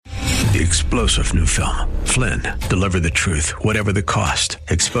The explosive new film, Flynn, deliver the truth, whatever the cost.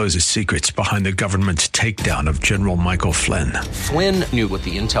 Exposes secrets behind the government's takedown of General Michael Flynn. Flynn knew what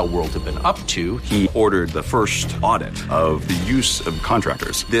the intel world had been up to. He ordered the first audit of the use of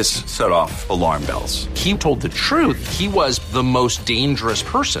contractors. This set off alarm bells. He told the truth. He was the most dangerous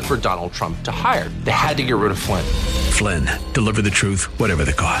person for Donald Trump to hire. They had to get rid of Flynn. Flynn, deliver the truth, whatever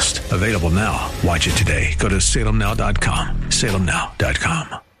the cost. Available now. Watch it today. Go to salemnow.com.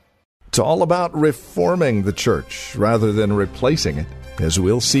 salemnow.com. It's all about reforming the church rather than replacing it, as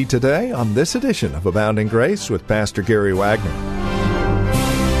we'll see today on this edition of Abounding Grace with Pastor Gary Wagner.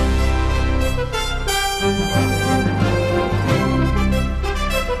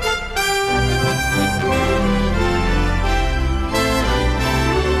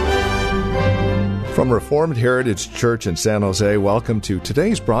 From Reformed Heritage Church in San Jose, welcome to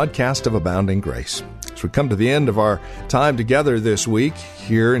today's broadcast of Abounding Grace. As we come to the end of our time together this week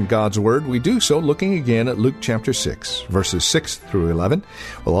here in God's Word, we do so looking again at Luke chapter 6, verses 6 through 11.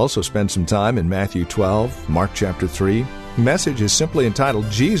 We'll also spend some time in Matthew 12, Mark chapter 3. The message is simply entitled,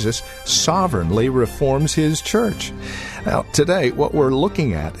 Jesus Sovereignly Reforms His Church. Now, today, what we're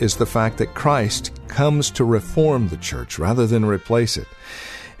looking at is the fact that Christ comes to reform the church rather than replace it.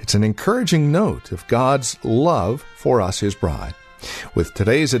 It's an encouraging note of God's love for us, His bride. With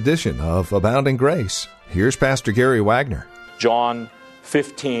today's edition of Abounding Grace, here's Pastor Gary Wagner. John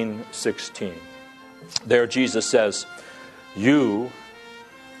 15:16. There Jesus says, "You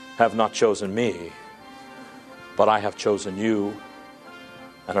have not chosen me, but I have chosen you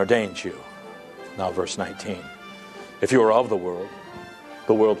and ordained you." Now verse 19. "If you are of the world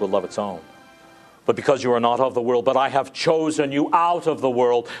will love its own. But because you are not of the world, but I have chosen you out of the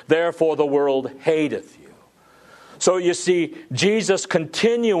world, therefore the world hateth you." So you see, Jesus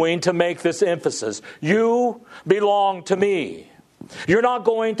continuing to make this emphasis. You belong to me. You're not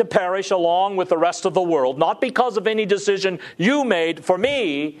going to perish along with the rest of the world, not because of any decision you made for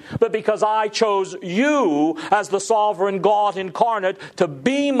me, but because I chose you as the sovereign God incarnate to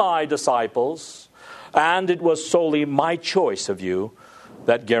be my disciples. And it was solely my choice of you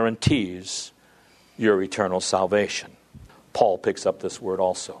that guarantees your eternal salvation. Paul picks up this word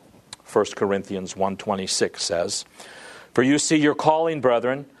also. 1 Corinthians 1:26 says, "For you see your calling,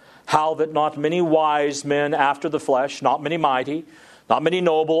 brethren, how that not many wise men after the flesh, not many mighty, not many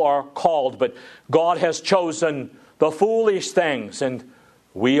noble are called, but God has chosen the foolish things," and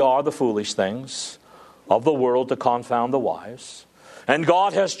we are the foolish things of the world to confound the wise. "And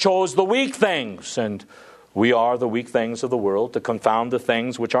God has chose the weak things," and we are the weak things of the world to confound the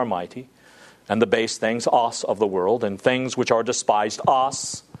things which are mighty. "And the base things, us of the world, and things which are despised,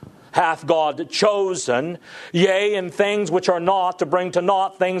 us, hath God chosen, yea, and things which are not, to bring to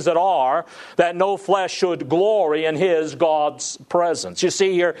naught things that are, that no flesh should glory in His," God's presence. You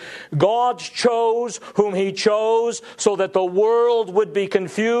see here, God chose whom He chose so that the world would be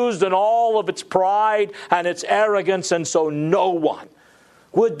confused in all of its pride and its arrogance, and so no one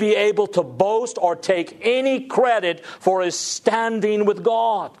would be able to boast or take any credit for his standing with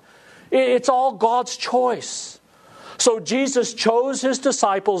God. It's all God's choice. So Jesus chose His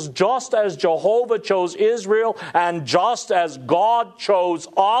disciples just as Jehovah chose Israel and just as God chose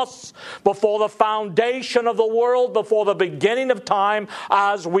us before the foundation of the world, before the beginning of time,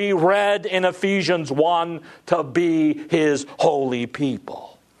 as we read in Ephesians 1, to be His holy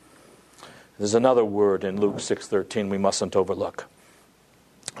people. There's another word in Luke 6:13 we mustn't overlook.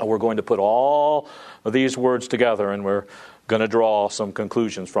 We're going to put all of these words together, and we're going to draw some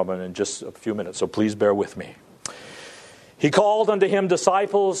conclusions from it in just a few minutes, so please bear with me. "He called unto Him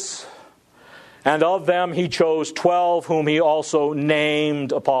disciples, and of them He chose 12, whom He also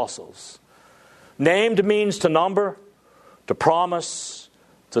named apostles." Named means to number, to promise,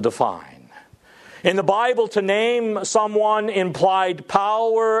 to define. In the Bible, to name someone implied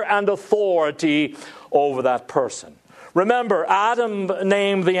power and authority over that person. Remember, Adam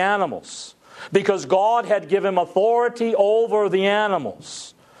named the animals because God had given him authority over the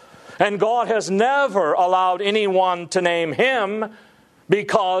animals. And God has never allowed anyone to name him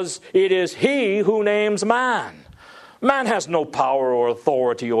because it is He who names man. Man has no power or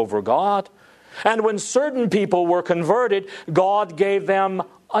authority over God. And when certain people were converted, God gave them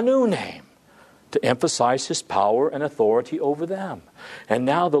a new name to emphasize His power and authority over them. And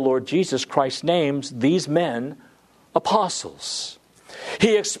now the Lord Jesus Christ names these men apostles.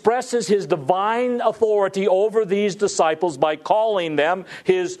 He expresses His divine authority over these disciples by calling them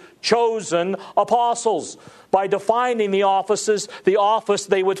His chosen apostles, by defining the office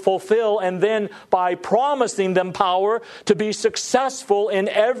they would fulfill, and then by promising them power to be successful in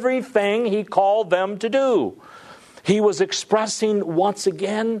everything He called them to do. He was expressing once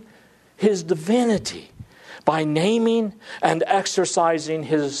again His divinity by naming and exercising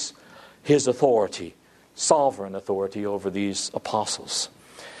His authority, sovereign authority over these apostles.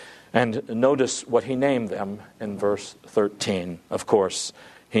 And notice what He named them in verse 13. Of course,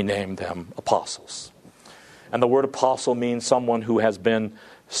 He named them apostles. And the word apostle means someone who has been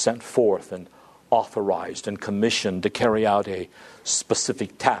sent forth and authorized and commissioned to carry out a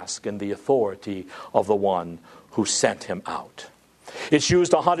specific task in the authority of the one who sent him out. It's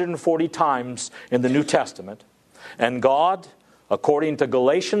used 140 times in the New Testament. And God, according to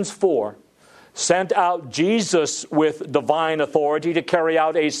Galatians 4, sent out Jesus with divine authority to carry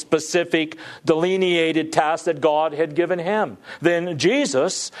out a specific delineated task that God had given him. Then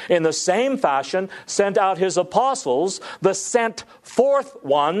Jesus, in the same fashion, sent out his apostles, the sent forth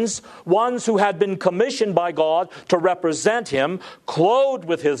ones who had been commissioned by God to represent him, clothed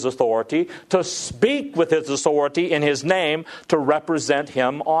with his authority, to speak with his authority in his name, to represent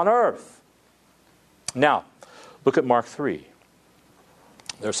him on earth. Now, look at Mark 3.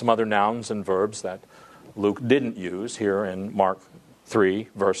 There's some other nouns and verbs that Luke didn't use here in Mark 3,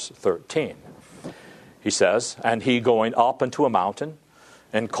 verse 13. He says, "And he going up into a mountain,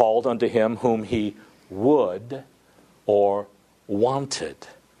 and called unto him whom he would," or wanted.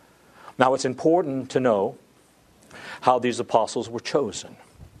 Now it's important to know how these apostles were chosen.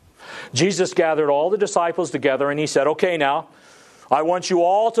 Jesus gathered all the disciples together and he said, "Okay, now, I want you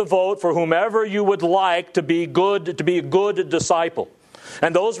all to vote for whomever you would like to be a good disciple.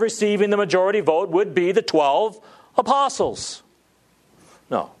 And those receiving the majority vote would be the 12 apostles."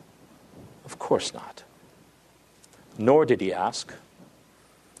 No, of course not. Nor did he ask,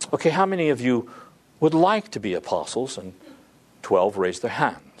 "Okay, how many of you would like to be apostles?" And 12 raised their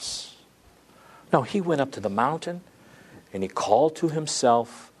hands. No, he went up to the mountain and he called to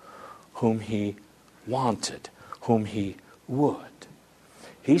himself whom he wanted, whom he would.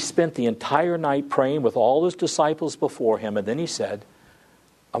 He spent the entire night praying with all his disciples before him, and then he said,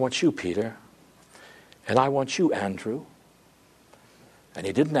 "I want you, Peter, and I want you, Andrew." And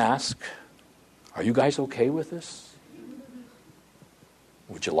he didn't ask, "Are you guys okay with this?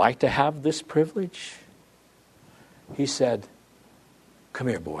 Would you like to have this privilege?" He said, "Come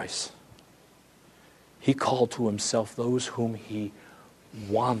here, boys." He called to himself those whom he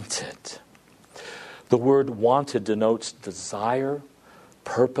wanted. The word wanted denotes desire,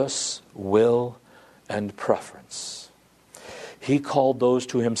 purpose, will, and preference. He called those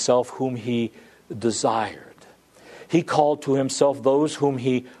to himself whom he desired. He called to himself those whom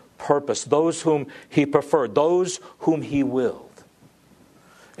he purposed, those whom he preferred, those whom he willed.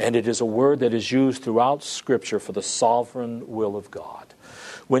 And it is a word that is used throughout Scripture for the sovereign will of God.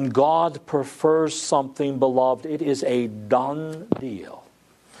 When God prefers something, beloved, it is a done deal.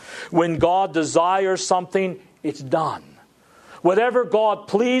 When God desires something, it's done. Whatever God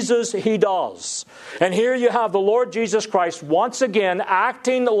pleases, He does. And here you have the Lord Jesus Christ once again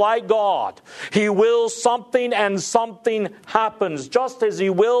acting like God. He wills something and something happens. Just as He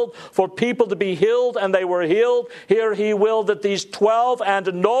willed for people to be healed and they were healed, here He willed that these 12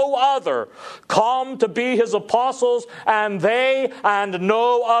 and no other come to be His apostles, and they and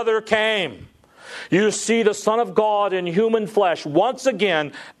no other came. You see the Son of God in human flesh once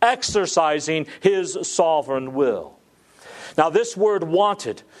again exercising His sovereign will. Now this word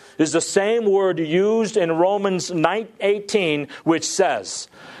wanted is the same word used in Romans 9:18, which says,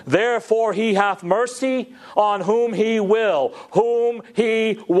 "Therefore he hath mercy on whom he will, whom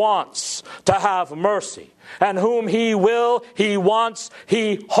he wants to have mercy. And whom he will, he wants,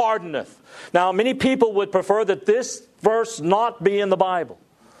 he hardeneth." Now many people would prefer that this verse not be in the Bible.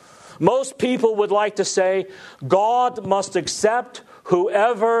 Most people would like to say, God must accept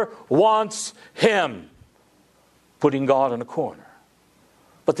whoever wants Him, putting God in a corner.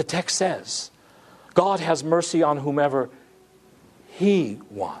 But the text says, God has mercy on whomever He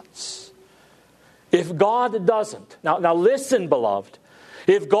wants. If God doesn't, now listen, beloved,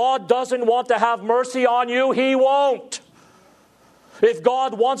 if God doesn't want to have mercy on you, He won't. If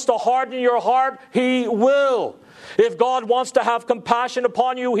God wants to harden your heart, He will. If God wants to have compassion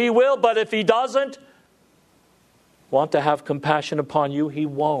upon you, He will. But if He doesn't want to have compassion upon you, He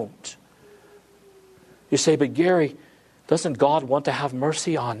won't. You say, "But Gary, doesn't God want to have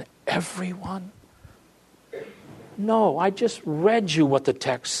mercy on everyone?" No, I just read you what the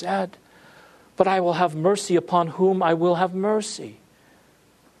text said. "But I will have mercy upon whom I will have mercy."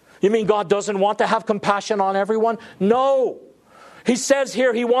 You mean God doesn't want to have compassion on everyone? No. He says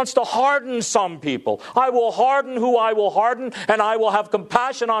here He wants to harden some people. "I will harden who I will harden, and I will have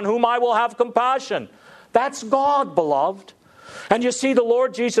compassion on whom I will have compassion." That's God, beloved. And you see the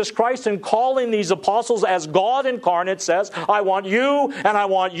Lord Jesus Christ in calling these apostles as God incarnate says, I want you, and I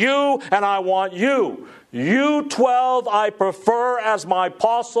want you, and I want you. You 12 I prefer as my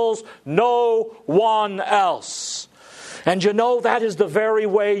apostles, no one else. And you know that is the very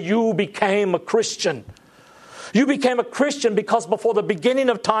way you became a Christian. You became a Christian because before the beginning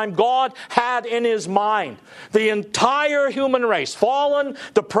of time, God had in His mind the entire human race, fallen,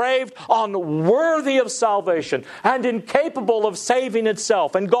 depraved, unworthy of salvation, and incapable of saving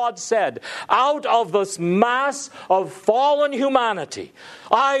itself. And God said, out of this mass of fallen humanity,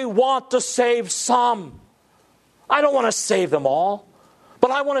 I want to save some. I don't want to save them all,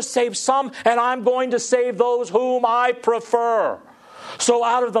 but I want to save some, and I'm going to save those whom I prefer. So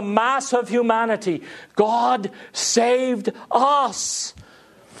out of the mass of humanity, God saved us.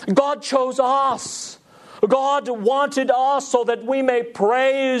 God chose us. God wanted us so that we may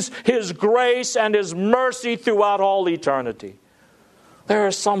praise His grace and His mercy throughout all eternity. There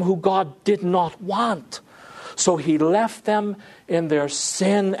are some who God did not want. So He left them in their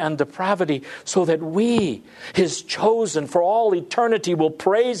sin and depravity so that we, His chosen for all eternity, will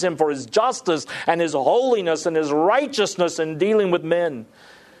praise Him for His justice and His holiness and His righteousness in dealing with men.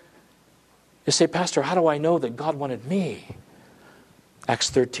 You say, Pastor, how do I know that God wanted me? Acts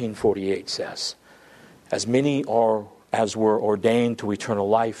 13:48 says, as many as were ordained to eternal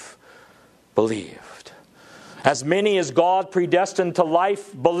life believed. As many as God predestined to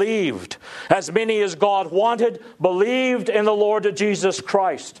life believed. As many as God wanted believed in the Lord Jesus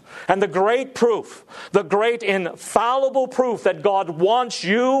Christ. And the great proof, the great infallible proof that God wants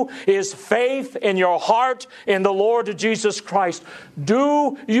you is faith in your heart in the Lord Jesus Christ.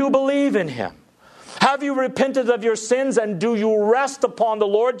 Do you believe in Him? Have you repented of your sins, and do you rest upon the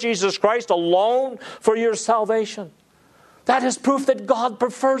Lord Jesus Christ alone for your salvation? That is proof that God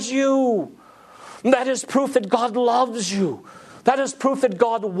prefers you. That is proof that God loves you. That is proof that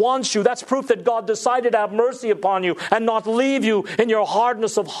God wants you. That's proof that God decided to have mercy upon you and not leave you in your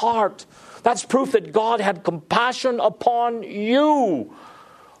hardness of heart. That's proof that God had compassion upon you.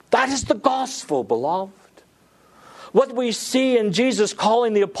 That is the gospel, beloved. What we see in Jesus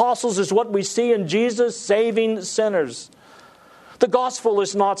calling the apostles is what we see in Jesus saving sinners. The gospel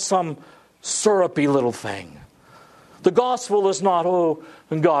is not some syrupy little thing. The gospel is not, oh,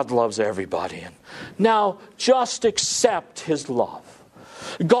 God loves everybody. And now just accept His love.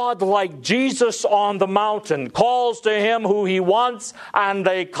 God, like Jesus on the mountain, calls to Him who He wants, and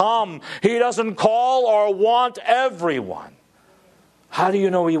they come. He doesn't call or want everyone. How do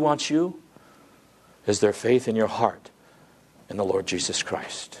you know He wants you? Is there faith in your heart in the Lord Jesus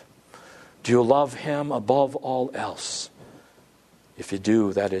Christ? Do you love Him above all else? If you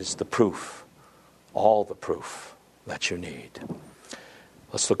do, that is the proof, all the proof that you need.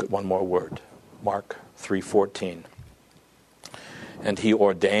 Let's look at one more word. Mark 3:14. And He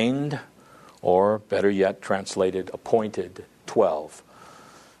ordained, or better yet translated, appointed 12.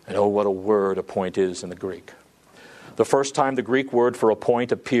 And oh, what a word appoint is in the Greek. The first time the Greek word for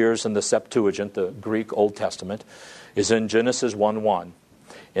appoint appears in the Septuagint, the Greek Old Testament, is in Genesis 1:1.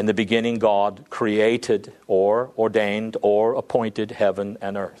 In the beginning God created or ordained or appointed heaven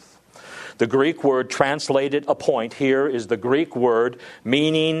and earth. The Greek word translated appoint here is the Greek word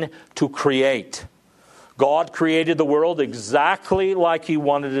meaning to create. God created the world exactly like He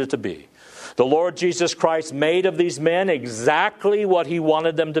wanted it to be. The Lord Jesus Christ made of these men exactly what He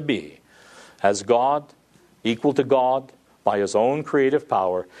wanted them to be. As God, equal to God, by His own creative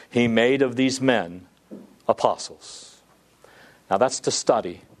power, He made of these men apostles. Now that's the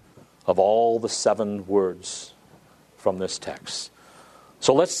study of all the 7 words from this text.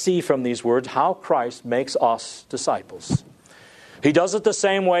 So let's see from these words how Christ makes us disciples. He does it the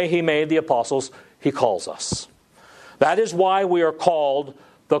same way He made the apostles. He calls us. That is why we are called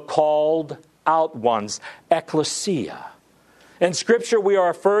the called out ones, ecclesia. In Scripture we are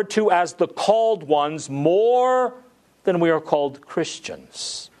referred to as the called ones more than we are called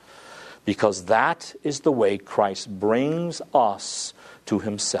Christians. Because that is the way Christ brings us to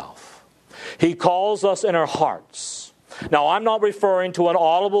Himself. He calls us in our hearts. Now, I'm not referring to an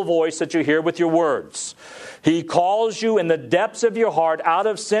audible voice that you hear with your words. He calls you in the depths of your heart out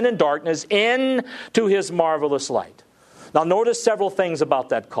of sin and darkness into His marvelous light. Now, notice several things about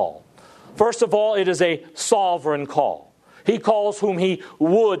that call. First of all, it is a sovereign call. He calls whom He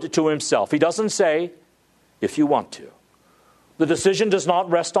would to Himself. He doesn't say, if you want to. The decision does not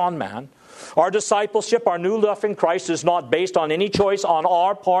rest on man. Our discipleship, our new life in Christ is not based on any choice on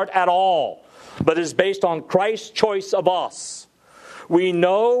our part at all, but is based on Christ's choice of us. We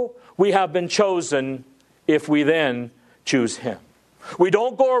know we have been chosen if we then choose Him. We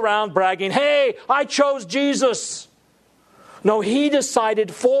don't go around bragging, hey, I chose Jesus. No, He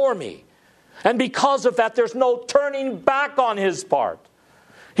decided for me. And because of that, there's no turning back on His part.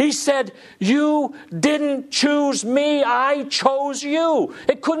 He said, you didn't choose me, I chose you.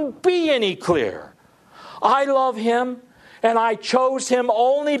 It couldn't be any clearer. I love Him, and I chose Him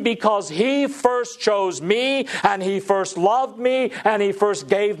only because He first chose me, and He first loved me, and He first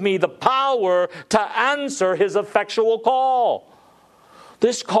gave me the power to answer His effectual call.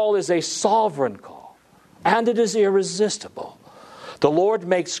 This call is a sovereign call, and it is irresistible. The Lord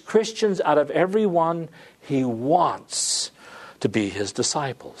makes Christians out of everyone He wants to be His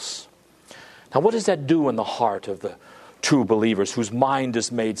disciples. Now, what does that do in the heart of the true believers whose mind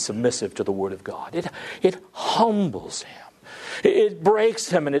is made submissive to the Word of God? It humbles him. It breaks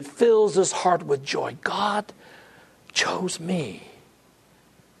him, and it fills his heart with joy. God chose me.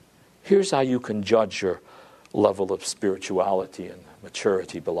 Here's how you can judge your level of spirituality and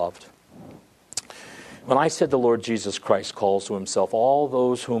maturity, beloved. When I said the Lord Jesus Christ calls to Himself all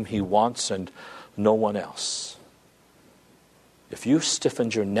those whom He wants and no one else, if you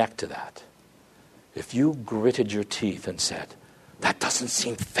stiffened your neck to that, if you gritted your teeth and said, that doesn't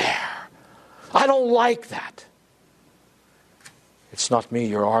seem fair, I don't like that, it's not me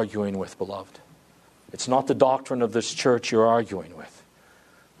you're arguing with, beloved. It's not the doctrine of this church you're arguing with.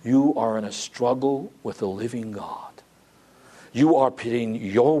 You are in a struggle with the living God. You are pitting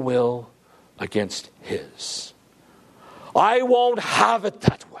your will against His. I won't have it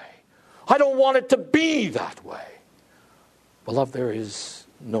that way. I don't want it to be that way. Beloved, there is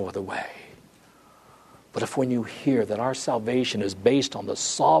no other way. But if when you hear that our salvation is based on the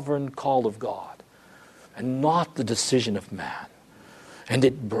sovereign call of God and not the decision of man, and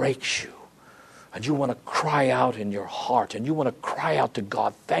it breaks you, and you want to cry out in your heart, and you want to cry out to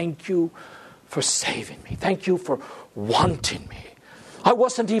God, thank you for saving me. Thank you for wanting me. I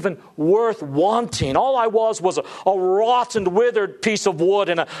wasn't even worth wanting. All I was a rotten, withered piece of wood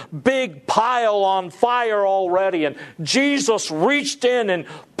in a big pile on fire already. And Jesus reached in and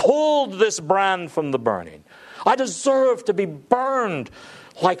pulled this brand from the burning. I deserved to be burned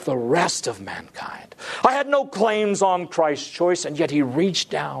like the rest of mankind. I had no claims on Christ's choice, and yet He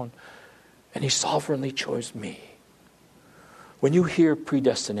reached down and He sovereignly chose me. When you hear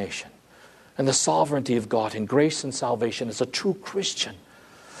predestination and the sovereignty of God in grace and salvation as a true Christian,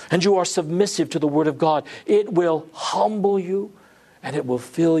 and you are submissive to the Word of God, it will humble you and it will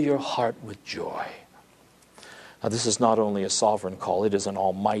fill your heart with joy. Now, this is not only a sovereign call, it is an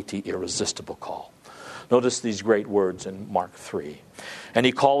almighty, irresistible call. Notice these great words in Mark 3. And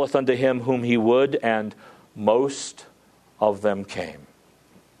He calleth unto him whom He would, and most of them came.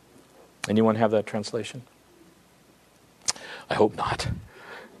 Anyone have that translation? I hope not.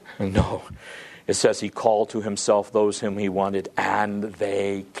 No. It says He called to Himself those whom He wanted, and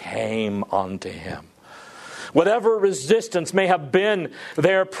they came unto Him. Whatever resistance may have been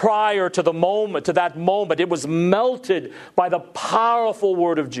there prior to the moment, to that moment, it was melted by the powerful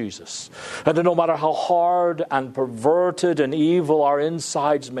word of Jesus. And no matter how hard and perverted and evil our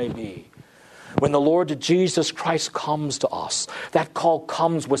insides may be, when the Lord Jesus Christ comes to us, that call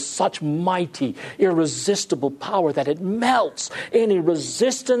comes with such mighty, irresistible power that it melts any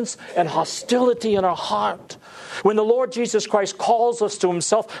resistance and hostility in our heart. When the Lord Jesus Christ calls us to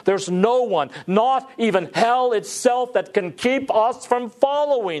Himself, there's no one, not even hell itself, that can keep us from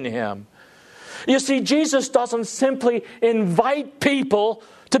following Him. You see, Jesus doesn't simply invite people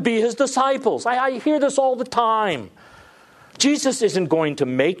to be His disciples. I hear this all the time. Jesus isn't going to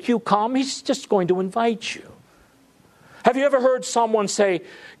make you come. He's just going to invite you. Have you ever heard someone say,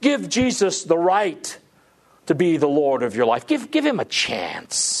 give Jesus the right to be the Lord of your life? Give Him a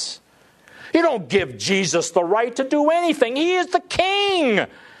chance. You don't give Jesus the right to do anything. He is the King.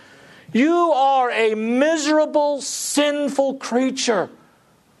 You are a miserable, sinful creature.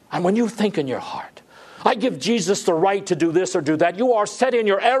 And when you think in your heart, I give Jesus the right to do this or do that, you are setting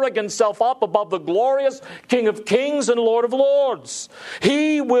your arrogant self up above the glorious King of Kings and Lord of Lords.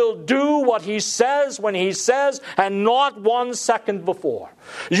 He will do what He says when He says, and not 1 second before.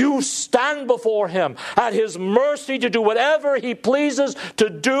 You stand before Him at His mercy to do whatever He pleases to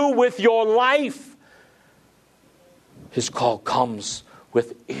do with your life. His call comes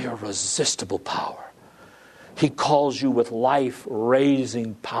with irresistible power. He calls you with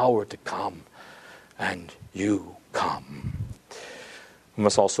life-raising power to come. And you come. We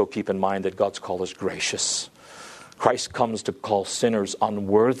must also keep in mind that God's call is gracious. Christ comes to call sinners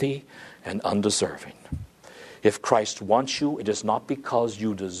unworthy and undeserving. If Christ wants you, it is not because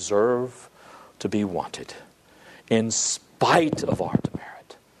you deserve to be wanted. In spite of our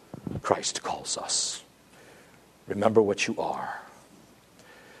demerit, Christ calls us. Remember what you are.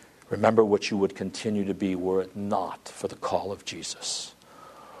 Remember what you would continue to be were it not for the call of Jesus.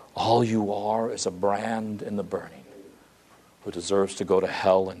 All you are is a brand in the burning who deserves to go to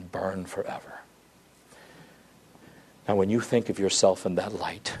hell and burn forever. Now, when you think of yourself in that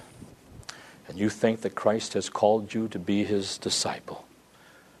light, and you think that Christ has called you to be his disciple,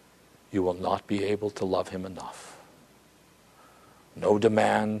 you will not be able to love him enough. No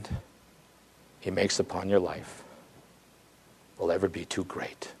demand he makes upon your life will ever be too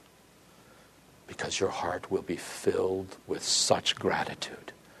great, because your heart will be filled with such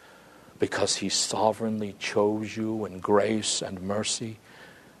gratitude, because he sovereignly chose you in grace and mercy,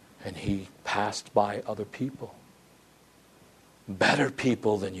 and he passed by other people, better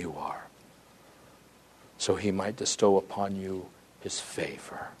people than you are, so he might bestow upon you his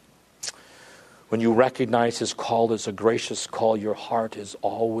favor. When you recognize his call is a gracious call, your heart is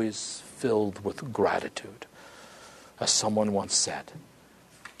always filled with gratitude. As someone once said,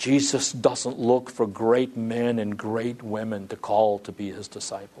 Jesus doesn't look for great men and great women to call to be his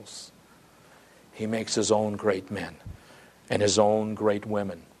disciples. He makes his own great men and his own great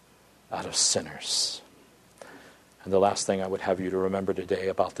women out of sinners. And the last thing I would have you to remember today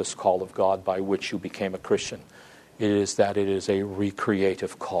about this call of God by which you became a Christian is that it is a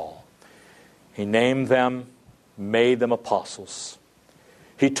recreative call. He named them, made them apostles.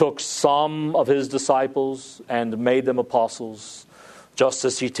 He took some of his disciples and made them apostles, just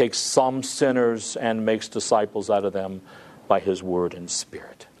as he takes some sinners and makes disciples out of them by his word and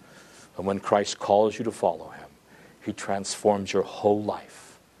spirit. And when Christ calls you to follow him, he transforms your whole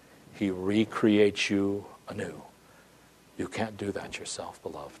life. He recreates you anew. You can't do that yourself,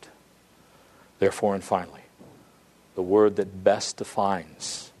 beloved. Therefore, and finally, the word that best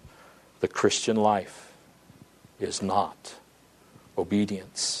defines the Christian life is not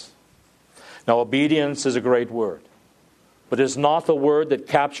obedience. Now, obedience is a great word, but it is not the word that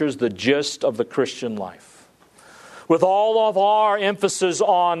captures the gist of the Christian life. With all of our emphasis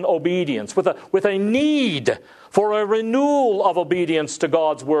on obedience, with a need for a renewal of obedience to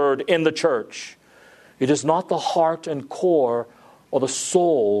God's word in the church, it is not the heart and core or the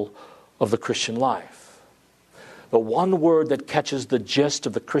soul of the Christian life. The one word that catches the gist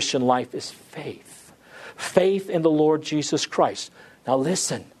of the Christian life is faith. Faith in the Lord Jesus Christ. Now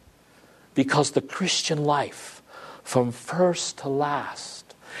listen, because the Christian life, from first to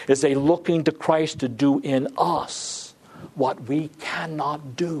last, is a looking to Christ to do in us what we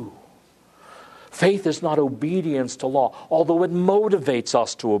cannot do. Faith is not obedience to law, although it motivates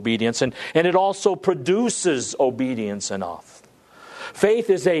us to obedience, and it also produces obedience in us. Faith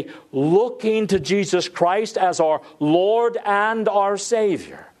is a looking to Jesus Christ as our Lord and our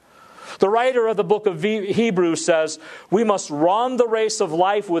Savior. The writer of the book of Hebrews says, we must run the race of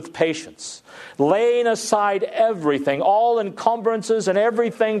life with patience, laying aside everything, all encumbrances and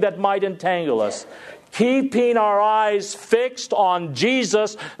everything that might entangle us, keeping our eyes fixed on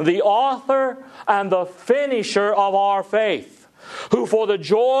Jesus, the author and the finisher of our faith, who for the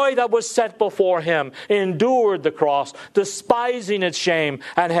joy that was set before him endured the cross, despising its shame,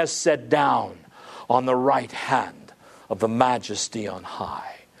 and has sat down on the right hand of the Majesty on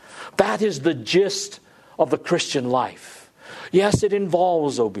high. That is the gist of the Christian life. Yes, it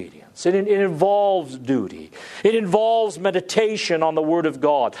involves obedience. It involves duty. It involves meditation on the Word of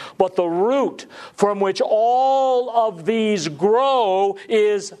God. But the root from which all of these grow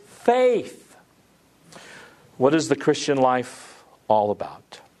is faith. What is the Christian life all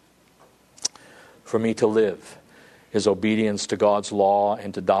about? For me to live is obedience to God's law,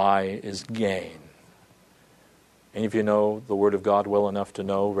 and to die is gain. Any of you know the Word of God well enough to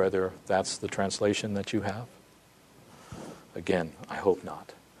know whether that's the translation that you have? Again, I hope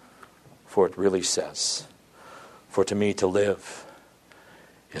not. For it really says, for to me to live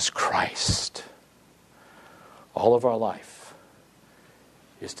is Christ. All of our life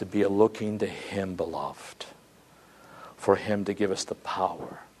is to be a looking to him, beloved, for him to give us the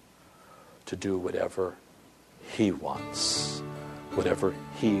power to do whatever he wants, whatever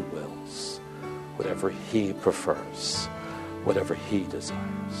he wills, whatever he prefers, whatever he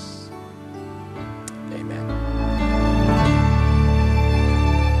desires. Amen.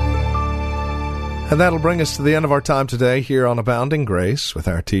 And that'll bring us to the end of our time today here on Abounding Grace with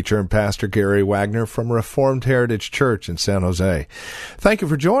our teacher and pastor Gary Wagner from Reformed Heritage Church in San Jose. Thank you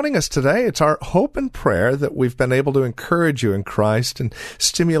for joining us today. It's our hope and prayer that we've been able to encourage you in Christ and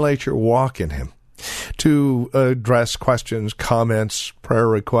stimulate your walk in him. To address questions, comments, prayer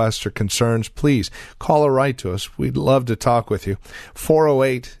requests, or concerns, please call or write to us. We'd love to talk with you.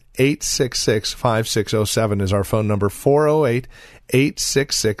 408-866-5607 is our phone number, 408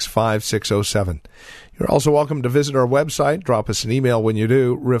 408-866-5607. You're also welcome to visit our website. Drop us an email when you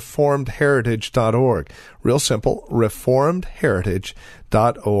do, reformedheritage.org. Real simple,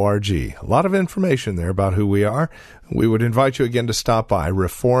 reformedheritage.org. A lot of information there about who we are. We would invite you again to stop by,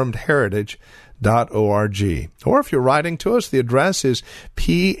 reformedheritage.org. Or if you're writing to us, the address is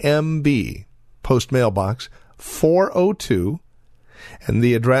PMB, Post Mailbox 402, and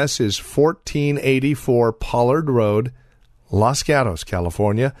the address is 1484 Pollard Road, Los Gatos,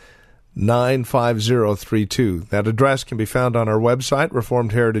 California, 95032. That address can be found on our website,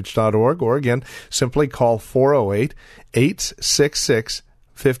 reformedheritage.org, or again, simply call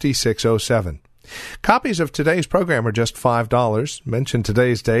 408-866-5607. Copies of today's program are just $5. Mention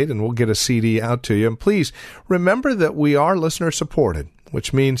today's date and we'll get a CD out to you. And please remember that we are listener-supported,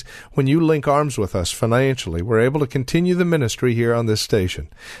 which means when you link arms with us financially, we're able to continue the ministry here on this station.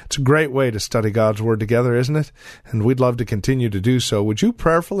 It's a great way to study God's Word together, isn't it? And we'd love to continue to do so. Would you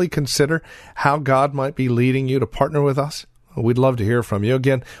prayerfully consider how God might be leading you to partner with us? We'd love to hear from you.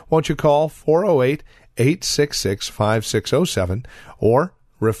 Again, won't you call 408-866-5607 or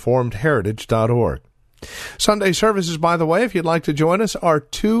reformedheritage.org. Sunday services, by the way, if you'd like to join us, are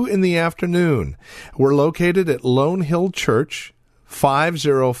 2 in the afternoon. We're located at Lone Hill Church,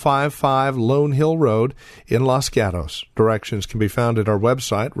 5055 Lone Hill Road in Los Gatos. Directions can be found at our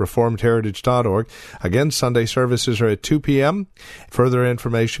website, reformedheritage.org. Again, Sunday services are at 2 p.m. Further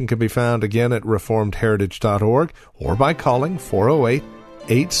information can be found again at reformedheritage.org or by calling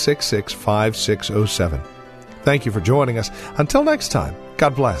 408-866-5607. Thank you for joining us. Until next time,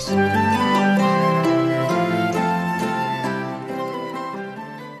 God bless.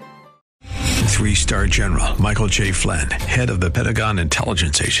 3-star General Michael J. Flynn, head of the Pentagon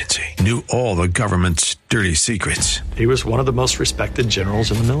Intelligence Agency, knew all the government's dirty secrets. He was one of the most respected generals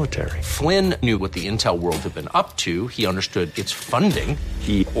in the military. Flynn knew what the intel world had been up to. He understood its funding.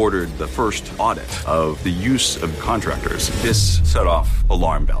 He ordered the first audit of the use of contractors. This set off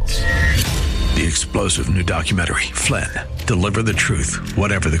alarm bells. The explosive new documentary, Flynn, Deliver the Truth,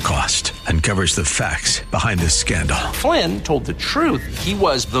 Whatever the Cost, uncovers the facts behind this scandal. Flynn told the truth. He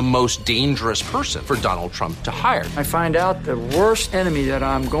was the most dangerous person for Donald Trump to hire. I find out the worst enemy that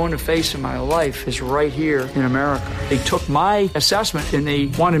I'm going to face in my life is right here in America. They took my assessment and they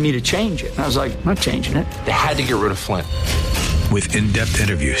wanted me to change it. And I was like, I'm not changing it. They had to get rid of Flynn. With in-depth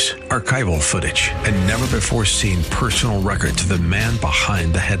interviews, archival footage, and never-before-seen personal records of the man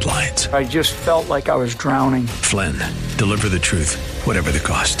behind the headlines. I just felt like I was drowning. Flynn, Deliver the Truth, Whatever the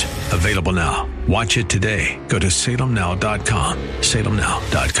Cost. Available now. Watch it today. Go to salemnow.com.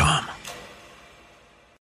 salemnow.com.